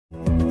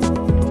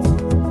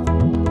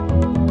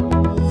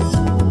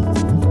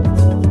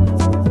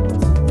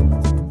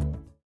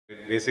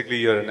basically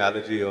your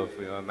analogy of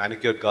a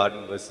manicured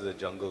garden versus a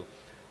jungle.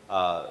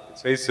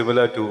 It's very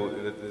similar to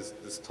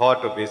this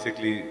thought of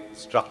basically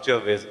structure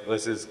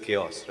versus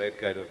chaos, right?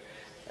 Kind of,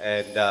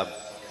 and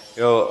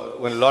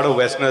when a lot of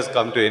Westerners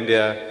come to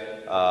India,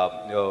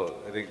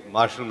 I think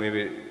Marshall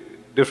maybe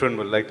different.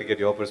 Would like to get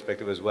your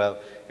perspective as well.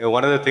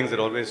 One of the things that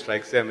always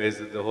strikes them is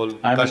the whole.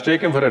 I was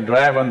taken for a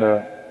drive on the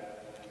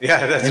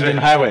that's Indian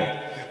right. highway.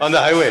 On the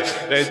highway,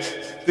 right?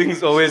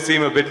 Things always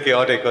seem a bit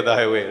chaotic on the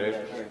highway, right?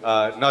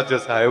 Not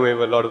just highway,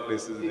 but a lot of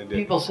places in India.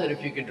 People said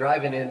if you can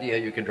drive in India,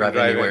 you can drive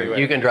anywhere.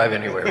 You can drive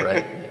anywhere,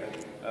 right?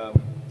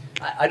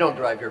 I don't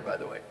drive here, by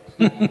the way.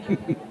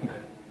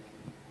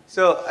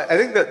 So I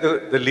think that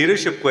the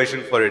leadership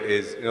question for it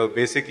is,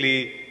 basically,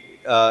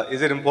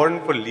 is it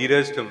important for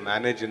leaders to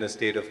manage in a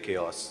state of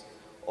chaos?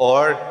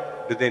 Or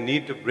do they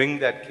need to bring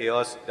that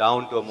chaos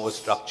down to a more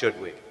structured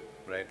way,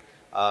 right?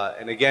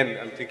 And again,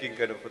 I'm thinking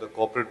kind of for the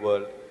corporate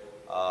world,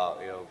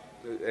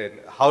 and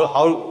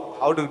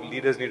how do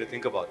leaders need to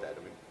think about that?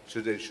 I mean,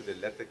 should they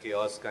let the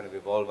chaos kind of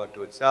evolve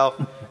unto itself?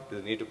 Do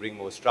they need to bring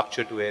more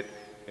structure to it?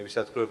 Maybe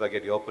Sadhguru, if I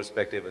get your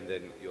perspective and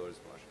then yours,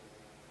 Marshall.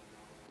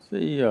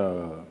 See,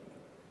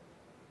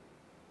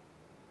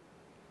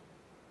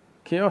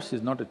 chaos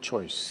is not a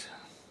choice.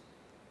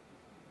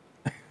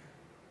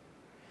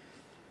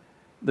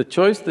 The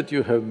choice that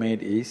you have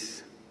made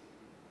is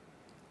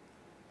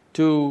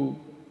to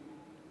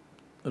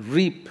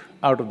reap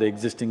out of the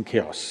existing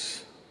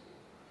chaos.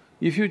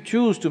 If you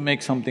choose to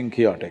make something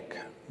chaotic,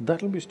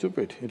 that'll be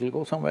stupid, it'll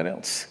go somewhere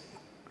else.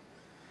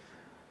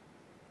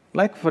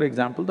 Like for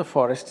example, the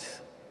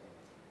forests.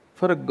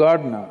 For a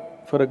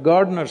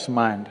gardener's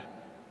mind,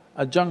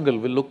 a jungle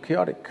will look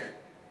chaotic.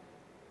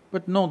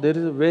 But no, there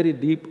is a very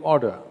deep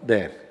order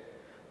there.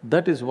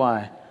 That is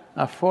why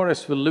a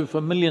forest will live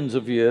for millions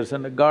of years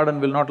and a garden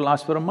will not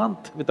last for a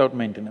month without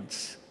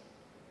maintenance.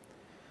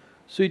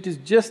 So it is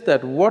just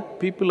that what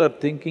people are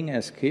thinking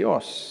as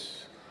chaos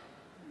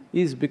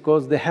is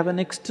because they have an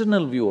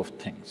external view of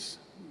things.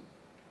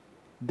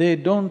 They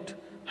don't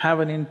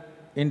have an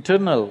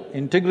internal,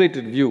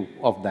 integrated view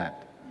of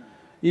that.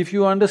 If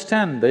you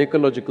understand the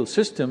ecological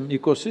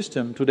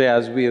ecosystem, today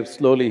as we are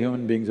slowly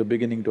human beings are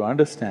beginning to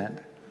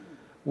understand,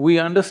 we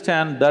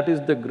understand that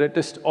is the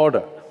greatest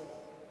order,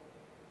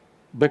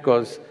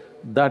 because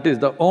that is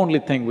the only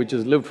thing which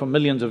has lived for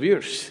millions of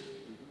years.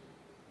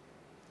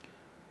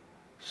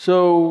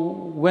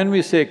 So, when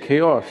we say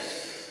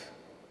chaos,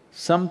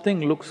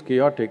 something looks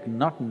chaotic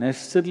not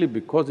necessarily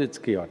because it's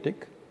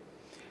chaotic,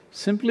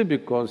 simply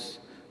because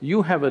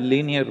you have a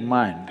linear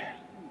mind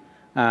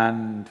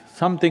and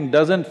something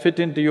doesn't fit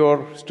into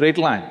your straight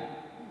line,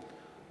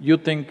 you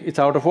think it's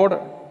out of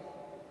order.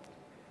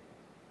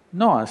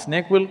 No, a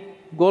snake will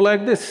go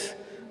like this.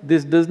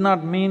 This does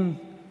not mean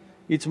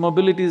its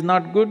mobility is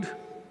not good.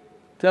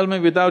 Tell me,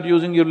 without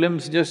using your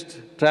limbs,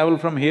 just travel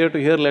from here to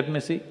here, let me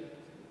see.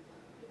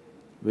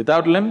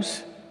 Without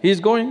limbs, he's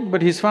going,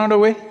 but he's found a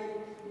way.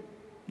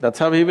 That's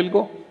how he will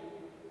go.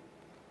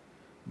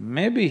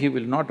 Maybe he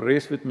will not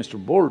race with Mr.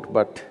 Bolt,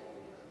 but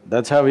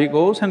that's how he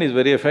goes and he's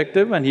very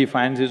effective and he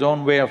finds his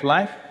own way of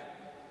life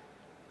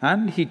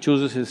and he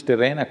chooses his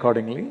terrain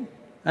accordingly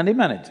and he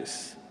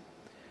manages.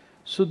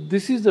 So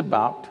this is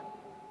about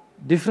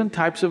different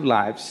types of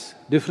lives,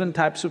 different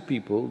types of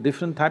people,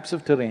 different types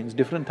of terrains,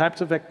 different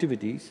types of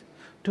activities.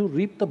 To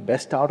reap the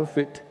best out of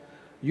it,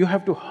 you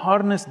have to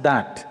harness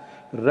that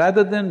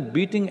rather than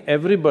beating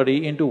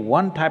everybody into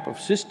one type of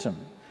system,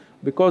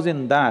 because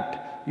in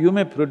that you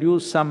may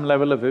produce some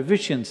level of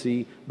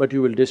efficiency, but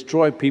you will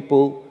destroy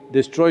people,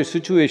 destroy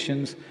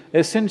situations.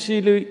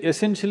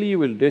 Essentially you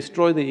will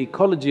destroy the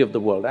ecology of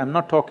the world. I'm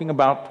not talking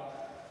about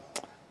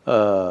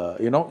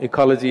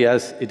ecology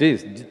as it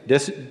is.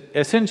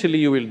 Essentially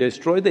you will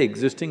destroy the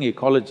existing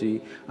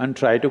ecology and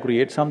try to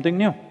create something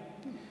new.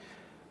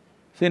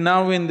 See,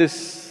 now in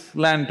this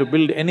land to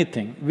build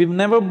anything, we've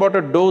never bought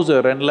a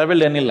dozer and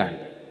leveled any land.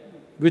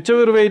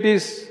 Whichever way it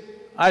is,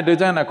 I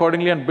design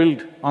accordingly and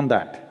build on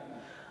that.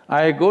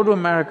 I go to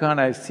America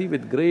and I see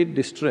with great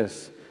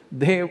distress,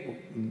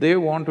 they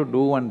want to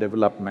do one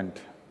development,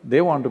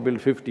 they want to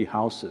build 50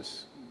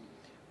 houses.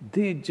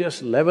 They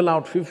just level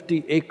out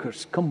 50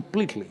 acres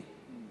completely.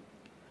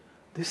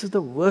 This is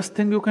the worst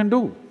thing you can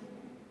do.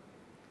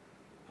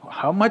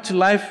 How much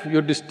life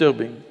you're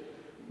disturbing,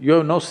 you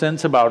have no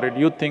sense about it,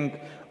 you think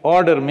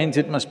order means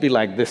it must be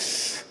like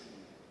this.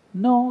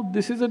 No,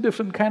 this is a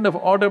different kind of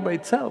order by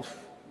itself.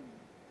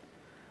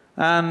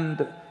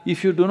 And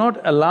if you do not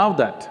allow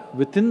that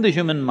within the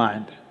human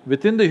mind,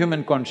 within the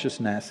human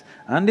consciousness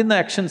and in the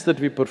actions that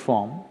we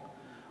perform,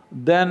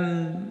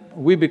 then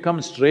we become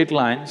straight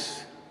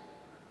lines.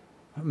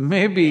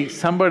 Maybe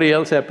somebody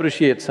else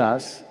appreciates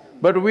us,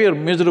 but we are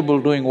miserable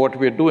doing what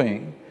we are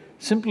doing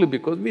simply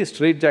because we are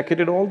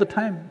straitjacketed all the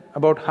time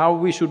about how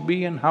we should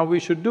be and how we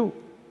should do.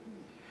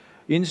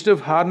 Instead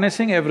of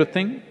harnessing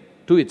everything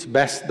to its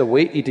best the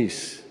way it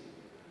is,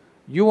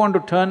 you want to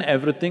turn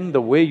everything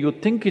the way you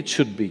think it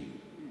should be.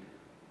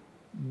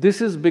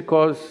 This is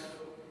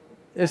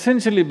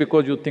essentially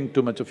because you think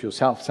too much of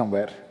yourself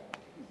somewhere.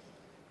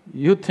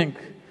 You think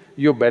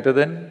You're better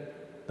than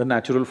the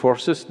natural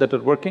forces that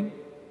are working,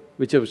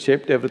 which have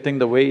shaped everything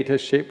the way it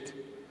has shaped.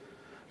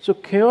 So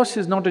chaos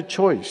is not a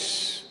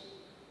choice.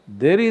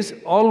 There is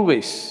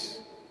always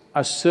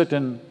a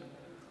certain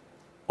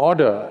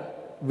order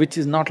which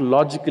is not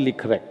logically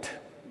correct.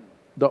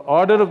 The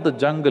order of the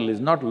jungle is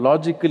not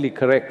logically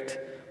correct,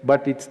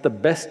 but it's the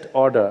best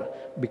order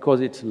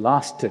because it's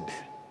lasted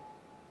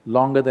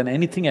longer than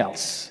anything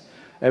else.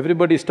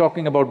 Everybody's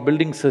talking about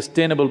building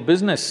sustainable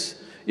business.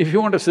 If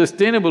you want a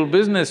sustainable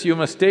business, you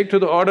must take to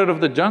the order of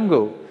the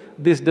jungle.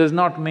 This does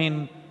not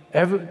mean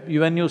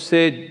when you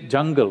say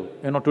jungle,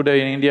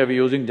 today in India we're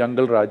using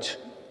jungle Raj.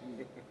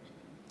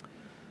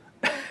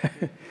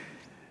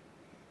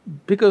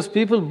 Because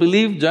people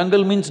believe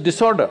jungle means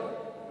disorder.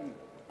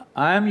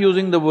 I am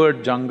using the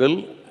word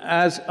jungle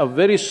as a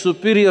very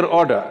superior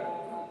order.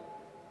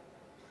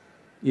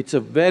 It's a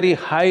very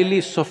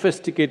highly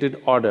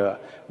sophisticated order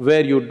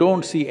where you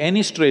don't see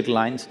any straight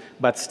lines,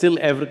 but still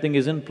everything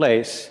is in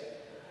place.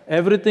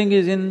 Everything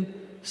is in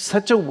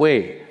such a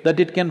way that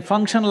it can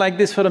function like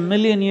this for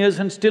 1,000,000 years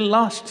and still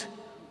last.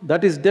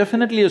 That is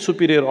definitely a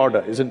superior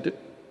order, isn't it?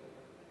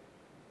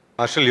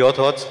 Marshall, your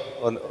thoughts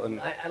on…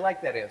 I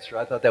like that answer.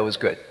 I thought that was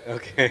good.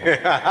 Okay.